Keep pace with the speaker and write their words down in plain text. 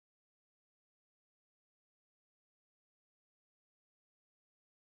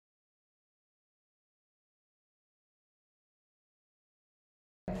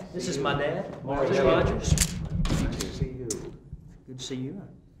This is my dad, Rodgers. Nice to see you. Good to see you.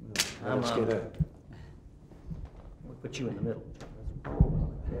 Well, let's get up. We'll put you in the middle.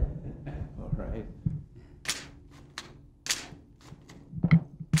 All right.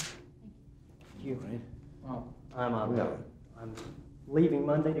 You. Right. Well, I'm leaving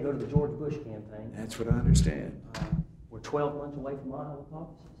Monday to go to the George Bush campaign. That's what I understand. We're 12 months away from Iowa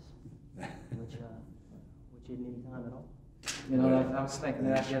caucuses, which isn't any time at all. You know, I was thinking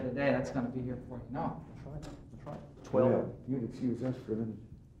that the other day, that's going to be here before you know. That's right. That's right. 12. Well, if you'd excuse us for a minute.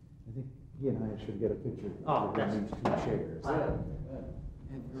 I think he and I should get a picture of these two chairs.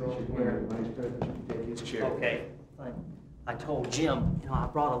 Since you're going to the vice president, you take his chair. Okay. Fine. I told Jim, you know, I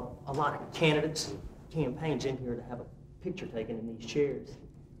brought a lot of candidates and campaigns in here to have a picture taken in these chairs,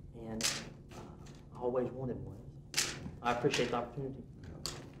 and I always wanted one. I appreciate the opportunity.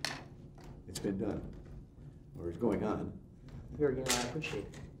 It's been done, or it's going on. Here again, I appreciate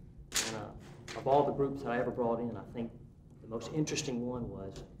it. And of all the groups that I ever brought in, I think the most interesting one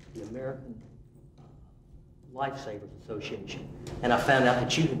was the American Lifesavers Association. And I found out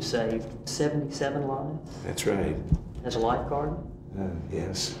that you had saved 77 lives. That's right. As a lifeguard?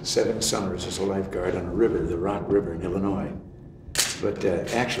 Yes, 7 summers as a lifeguard on a river, the Rock River in Illinois. But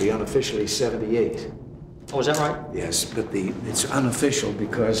actually, unofficially, 78. Oh, is that right? Yes, but it's unofficial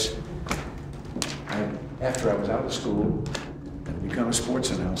because after I was out of school and become a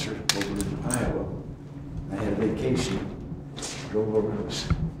sports announcer over in Iowa, I had a vacation, drove over, it was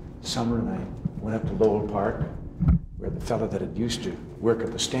summer, and I went up to Lowell Park, where the fellow that had used to work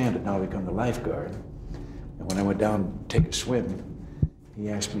at the stand had now become the lifeguard. And when I went down to take a swim, he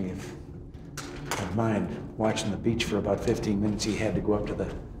asked me if I'd mind watching the beach for about 15 minutes. He had to go up to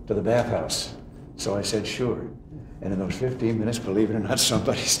the bathhouse. So I said, sure. And in those 15 minutes, believe it or not,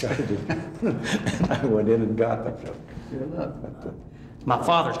 somebody started it. And I went in and got them. Good luck. My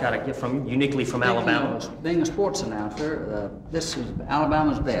father's got a gift from uniquely from Alabama. Being a sports announcer, this is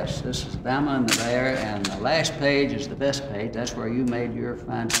Alabama's best. This is Bama and the Bear, and the last page is the best page. That's where you made your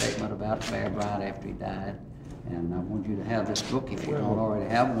fine statement about Bear Bryant after he died. And I want you to have this book if you don't already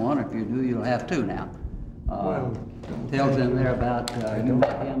have one. If you do, you'll have 2 now. Tells in there about you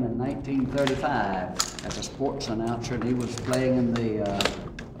met him in 1935 as a sports announcer, and he was playing in the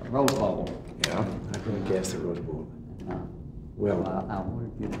Rose Bowl. Yeah, I broadcast the Rose Bowl. Well, I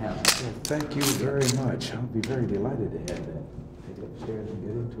wanted you to have it. Well, thank you very much. I'll be very delighted to have that. Take it upstairs and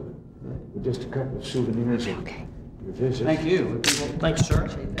get into it. With just a couple of souvenirs of your visit. Thank you. Thanks, sir.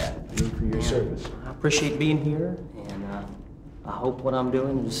 Appreciate that. You for your service. I appreciate being here, and I hope what I'm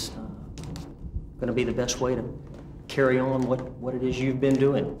doing is going to be the best way to carry on what it is you've been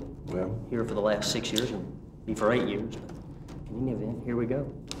doing. Well, here for the last 6 years and be for 8 years. But in any event, here we go.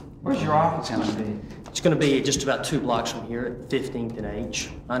 Where's your office going to be? It's going to be just about 2 blocks from here at 15th and H.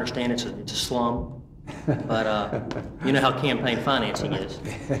 I understand it's a slum, but you know how campaign financing is.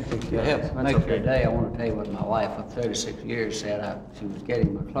 To make your day, I want to tell you what my wife of 36 years said. She was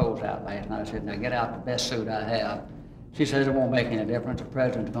getting my clothes out last night. I said, now get out the best suit I have. She says it won't make any difference. The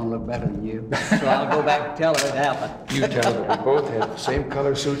president's going to look better than you. So I'll go back and tell her it happened. you tell her that we both have the same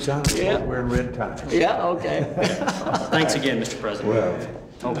color suits on, we're both wearing red ties. Yeah, okay. Thanks again, Mr. President.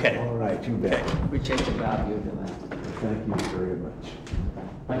 Well, okay. All right, you bet. We change about you tonight. Thank you very much.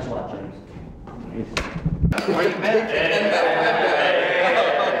 Thanks a lot, James. Why,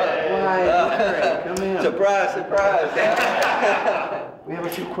 come in. Surprise, surprise. We have a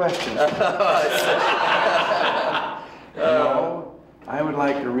few questions. I would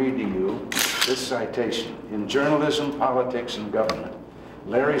like to read to you this citation. In journalism, politics, and government,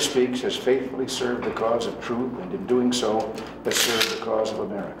 Larry Speakes has faithfully served the cause of truth, and in doing so, has served the cause of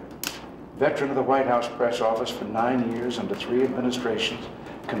America. Veteran of the White House press office for 9 years under 3 administrations,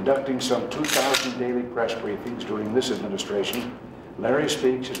 conducting some 2,000 daily press briefings during this administration, Larry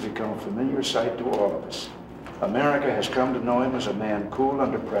Speakes has become a familiar sight to all of us. America has come to know him as a man cool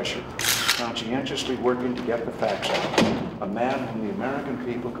under pressure, conscientiously working to get the facts out, a man whom the American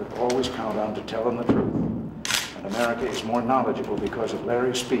people could always count on to tell them the truth. And America is more knowledgeable because of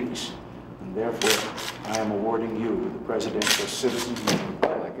Larry Speakes, and therefore I am awarding you the Presidential Citizen Medal.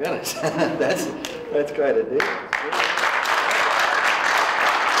 Oh my goodness, that's quite a deal.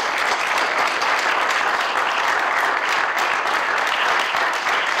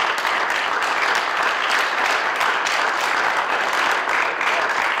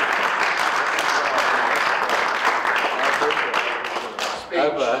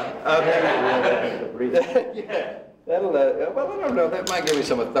 Yeah, that'll, well, I don't know, that might give me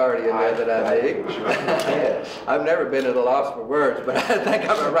some authority in there that I need. I've never been at a loss for words, but I think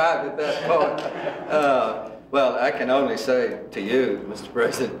I've arrived at that point. Well, I can only say to you, Mr.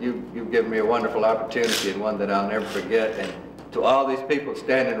 President, you've given me a wonderful opportunity and one that I'll never forget. And to all these people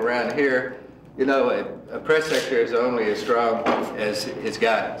standing around here, you know, a press secretary is only as strong as his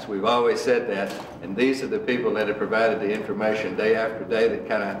guidance. We've always said that. And these are the people that have provided the information day after day that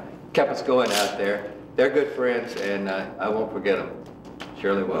kind of kept us going out there. They're good friends, and I won't forget them.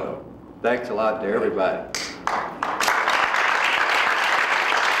 Surely will. Thanks a lot to everybody.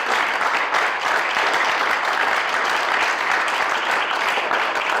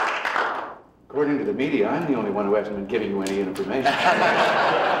 According to the media, I'm the only one who hasn't been giving you any information.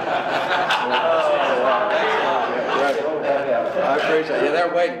 I appreciate it. Yeah,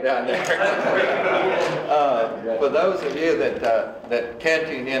 they're waiting down there. For those of you that can't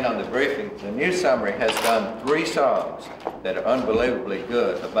tune in on the briefing, the news summary has done 3 songs that are unbelievably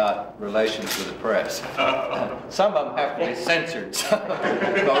good about relations with the press. Some of them have to be censored, but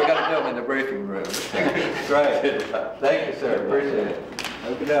we got to do them in the briefing room. Great. Thank you, sir. Appreciate it.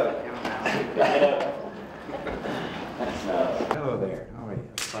 Look it up. Hello there. How are you?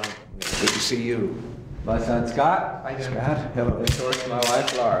 Good to see you. My son Scott. Hi, Scott. Hello. Of course, my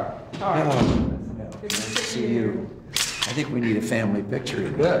wife Laura. Hello. Nice to see you. I think we need a family picture.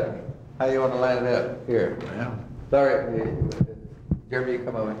 Good. How you want to line it up? Here. Well, Laura, Jeremy, you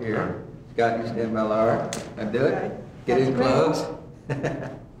come over here. Scott, you stand by Laura. And do it. Get in close.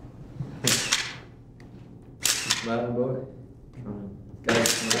 Smiling boy. Got a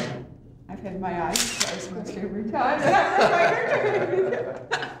smile. I've had my eyes closed most every time.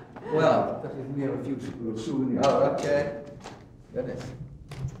 well, we have a few little souvenirs. Oh, okay. Goodness.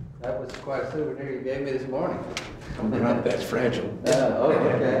 That was quite a souvenir you gave me this morning. That's fragile. Oh,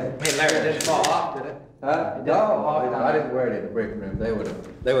 okay. Hey, Larry, it didn't fall off, did it? No, I didn't wear it in the break room. They would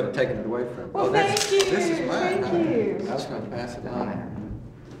have taken it away from me. Well, thank you. This is mine. Thank you. I was going to pass it on.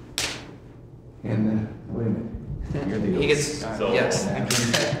 And wait a minute. You're the He gets, yes.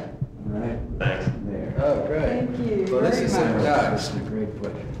 All right. Thanks. There. Oh, great. Thank you Well, this very is much. super This nice. is a great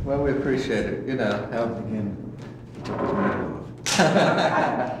pleasure. Well, we appreciate it. You know, help. Again, he took his medal off.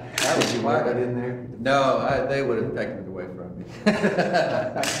 That Did you wear it in there? No, they would have taken it away from me.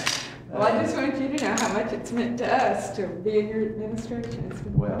 Well, I just want you to know how much it's meant to us to be in your administration. It's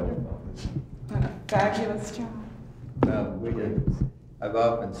been wonderful. It's Done a fabulous job. No, we did. I've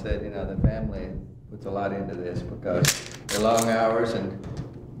often said, you know, the family puts a lot into this because they're long hours and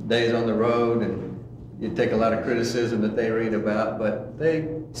days on the road, and you take a lot of criticism that they read about, but they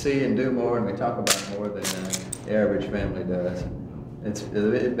see and do more, and we talk about more than the average family does.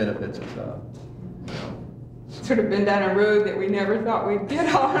 It benefits us all. Sort of been down a road that we never thought we'd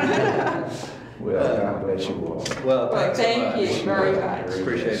get on. Well, God bless you all. Well, Well, thanks a thank lot. you very much.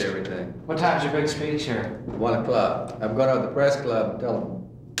 Appreciate everything. What time's your big speech here? 1 o'clock. I'm going to the press club and tell them.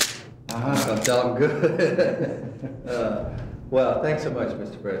 I'll tell them good. Well, thanks so much,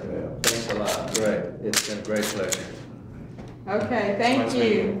 Mr. President. Thanks a lot. Great. It's been a great pleasure. Okay, thank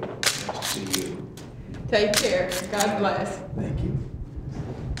you. Nice to see you. Take care. God bless. Thank you.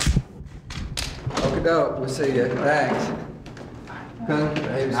 Okey-doke. We'll see you. Thanks. Come,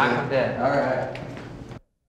 behave yourself. Knock 'em dead. All right.